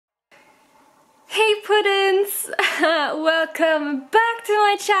Hey Puddins! Welcome back to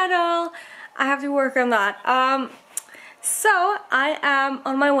my channel! I have to work on that. So I am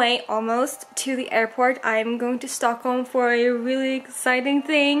on my way almost to the airport. I'm going to Stockholm for a really exciting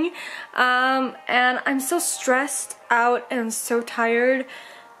thing. And I'm so stressed out and so tired.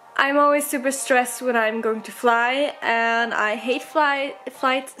 I'm always super stressed when I'm going to fly, and I hate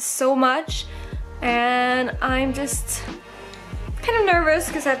flights so much. And I'm just kind of nervous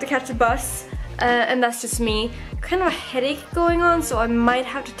because I have to catch a bus. And that's just me. Kind of a headache going on, so I might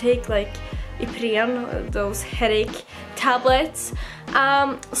have to take like Ipren, those headache tablets.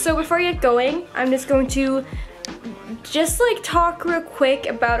 So before I get going, I'm just going to talk real quick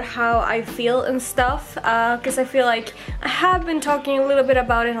about how I feel and stuff, because I feel like I have been talking a little bit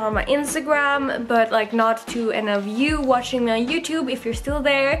about it on my Instagram, but like not to any of you watching me on YouTube if you're still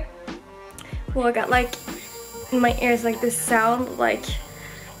there. Well, I got like in my ears like this sound like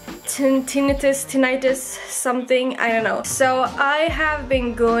tinnitus, something, I don't know. So I have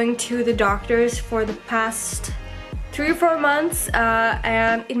been going to the doctors for the past 3 or 4 months,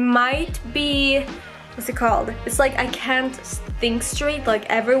 and it might be, what's it called? It's like I can't think straight like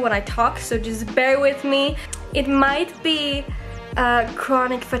ever when I talk, so just bear with me. It might be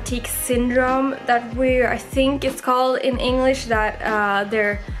chronic fatigue syndrome that I think it's called in English, that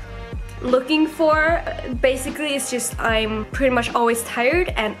they're looking for. Basically, it's just I'm pretty much always tired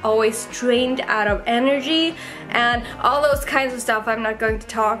and always drained out of energy and all those kinds of stuff. I'm not going to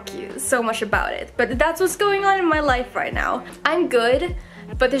talk so much about it, but that's what's going on in my life right now. I'm good,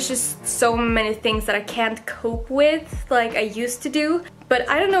 but there's just so many things that I can't cope with like I used to do. But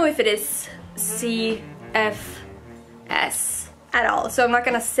I don't know if it is CFS at all, so I'm not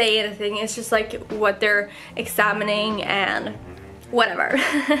gonna say anything. It's just like what they're examining and whatever.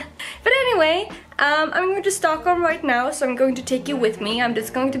 But anyway, I'm going to Stockholm right now, so I'm going to take you with me. I'm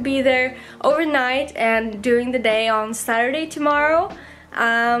just going to be there overnight and during the day on Saturday tomorrow.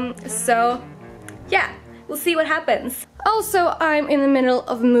 So yeah, we'll see what happens. Also, I'm in the middle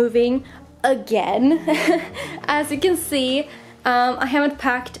of moving again. As you can see, I haven't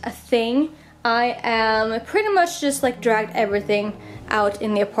packed a thing. I am pretty much just like dragged everything out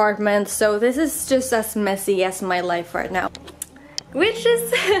in the apartment, so this is just as messy as my life right now. Which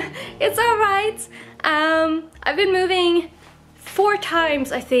is, it's alright. I've been moving 4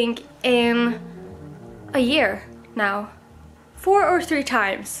 times, I think, in a year now. 4 or 3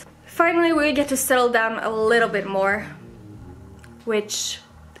 times. Finally, we get to settle down a little bit more, which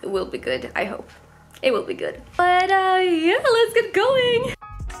will be good, I hope. It will be good. But yeah, let's get going!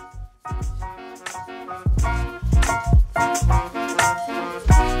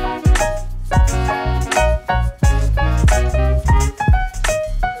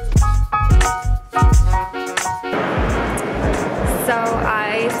 So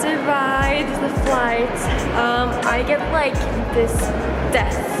I survived the flight. I get like this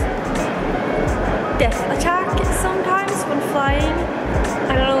death attack sometimes when flying.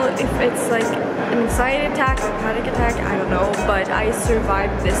 I don't know if it's like an anxiety attack or panic attack, I don't know, but I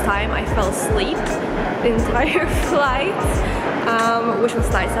survived this time. I fell asleep the entire flight, which was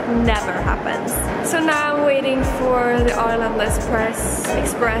nice. That never happens. So now I'm waiting for the Arlanda Express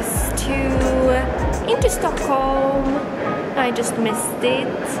into Stockholm. I just missed it,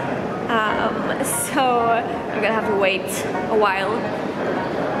 so I'm gonna have to wait a while,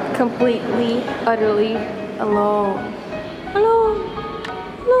 completely, utterly alone. Alone.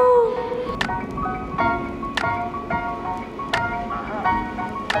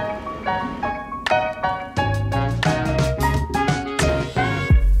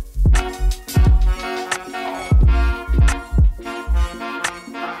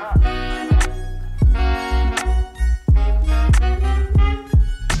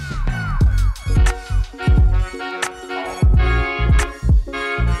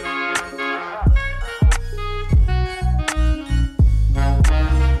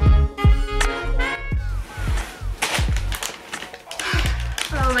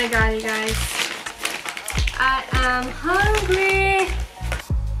 Oh my god, you guys. I am hungry.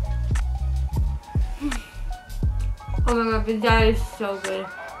 Oh my god, but that is so good.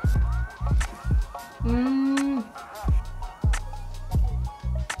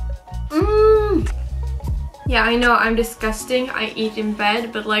 Yeah, I know I'm disgusting. I eat in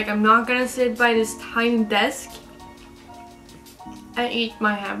bed, but like I'm not gonna sit by this tiny desk and eat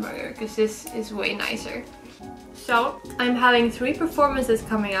my hamburger because this is way nicer. So, I'm having 3 performances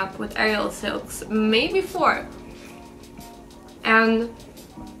coming up with Aerial Silks, maybe 4. And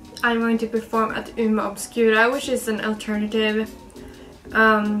I'm going to perform at Uma Obscura, which is an alternative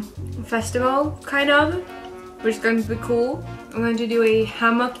festival, kind of, which is going to be cool. I'm going to do a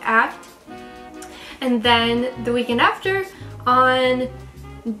hammock act, And then the weekend after, on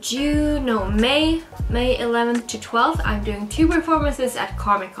May 11th to 12th, I'm doing 2 performances at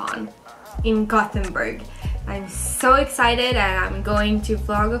Comic-Con in Gothenburg. I'm so excited, and I'm going to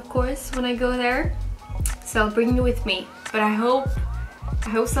vlog, of course, when I go there. So I'll bring you with me. But I hope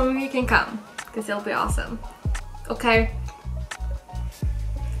some of you can come, because it'll be awesome. Okay,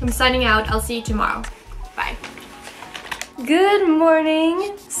 I'm signing out. I'll see you tomorrow. Bye. Good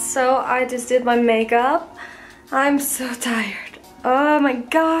morning. So I just did my makeup. I'm so tired. Oh my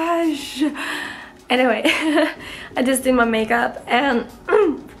gosh. Anyway, I just did my makeup and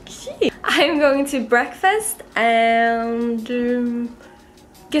I'm going to breakfast and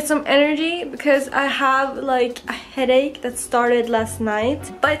get some energy because I have like a headache that started last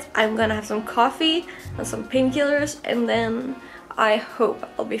night. But I'm gonna have some coffee and some painkillers, and then I hope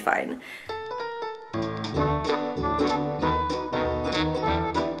I'll be fine.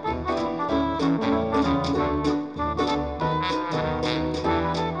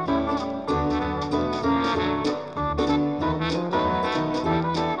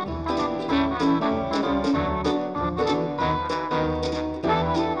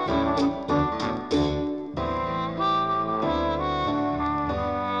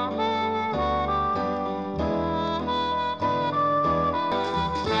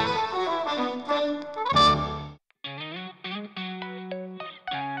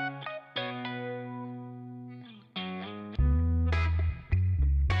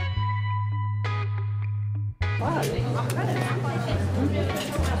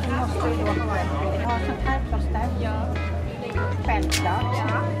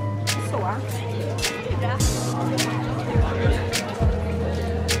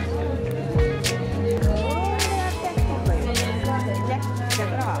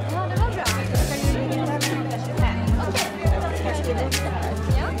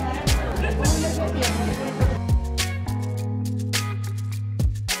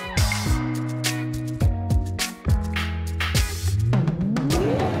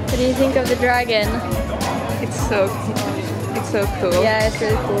 What do you think of the dragon? It's so cool. Yeah, it's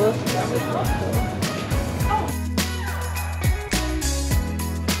really cool.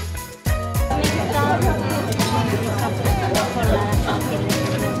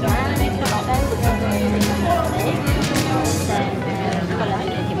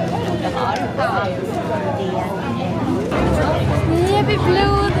 Ger vi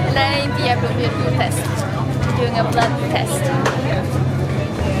blod? Nej, inte ger blod, vi gör blodtest. Doing a blood test.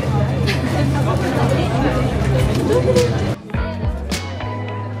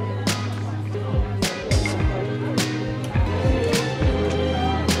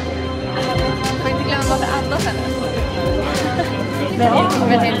 Får inte glömma bort att andas henne.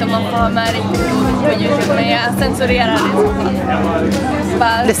 Jag vet inte om man får ha med riktigt på YouTube, men jag censurerar det.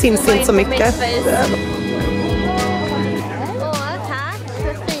 Bara, det syns inte så mycket.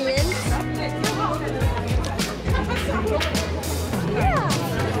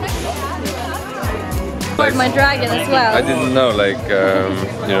 My dragon as well. I didn't know, like,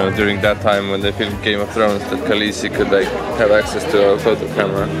 you know, during that time when they filmed Game of Thrones, that KHALEESI could like have access to a photo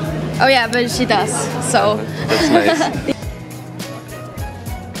camera. Oh yeah, but she does, so. That's nice.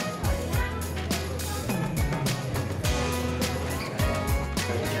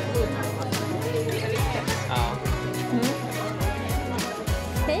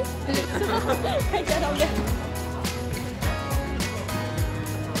 Hey?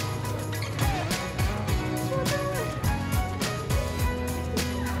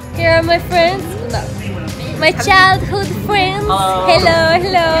 Here are my friends. No. My childhood friends. Hello,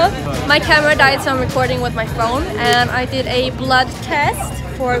 hello. My camera died, so I'm recording with my phone, and I did a blood test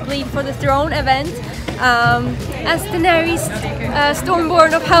for Bleed for the Throne event. As Daenerys,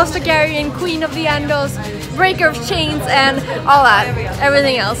 Stormborn of House Targaryen, Queen of the Andals, Breaker of Chains, and all that,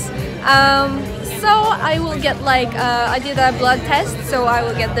 everything else. So I will get like, I did a blood test, so I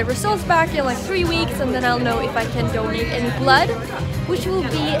will get the results back in like 3 weeks, and then I'll know if I can donate any blood, which will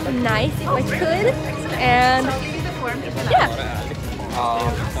be nice if I could. And yeah.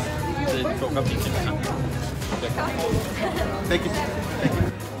 Thank you.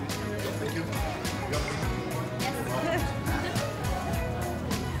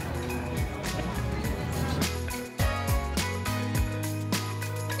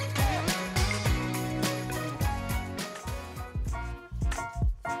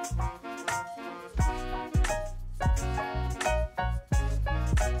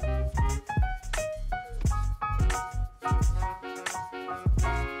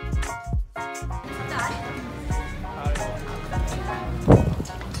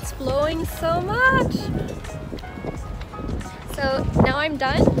 Blowing so much. So now I'm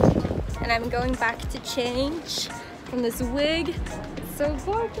done. and I'm going back to change from this wig. It's so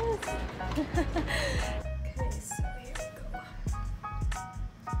gorgeous. Okay, so here we go.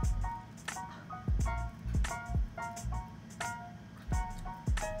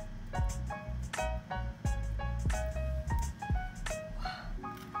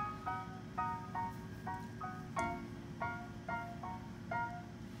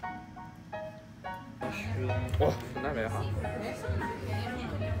 Åh, den där vill jag ha.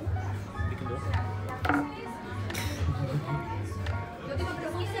 Vilken då?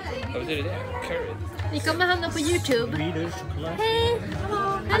 Vad betyder det? Curry? Vi kommer hamna på YouTube. Hej!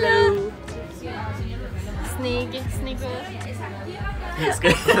 Hallå! Snygg, snygg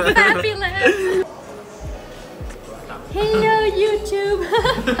fabulous! Hello YouTube!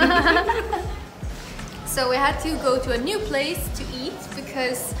 So we had to go to a new place to eat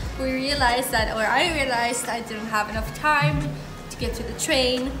because we realized that, or I realized I didn't have enough time to get to the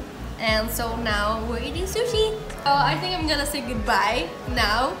train, and so now we're eating sushi. I think I'm gonna say goodbye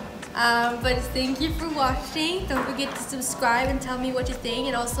now, but thank you for watching. Don't forget to subscribe and tell me what you think,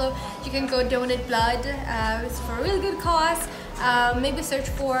 and also you can go donate blood. It's for a really good cause. Maybe search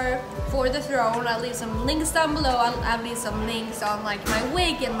for the throne. I'll leave some links down below. I'll leave some links on like my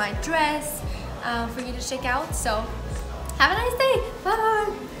wig and my dress for you to check out. So have a nice day.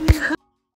 Bye.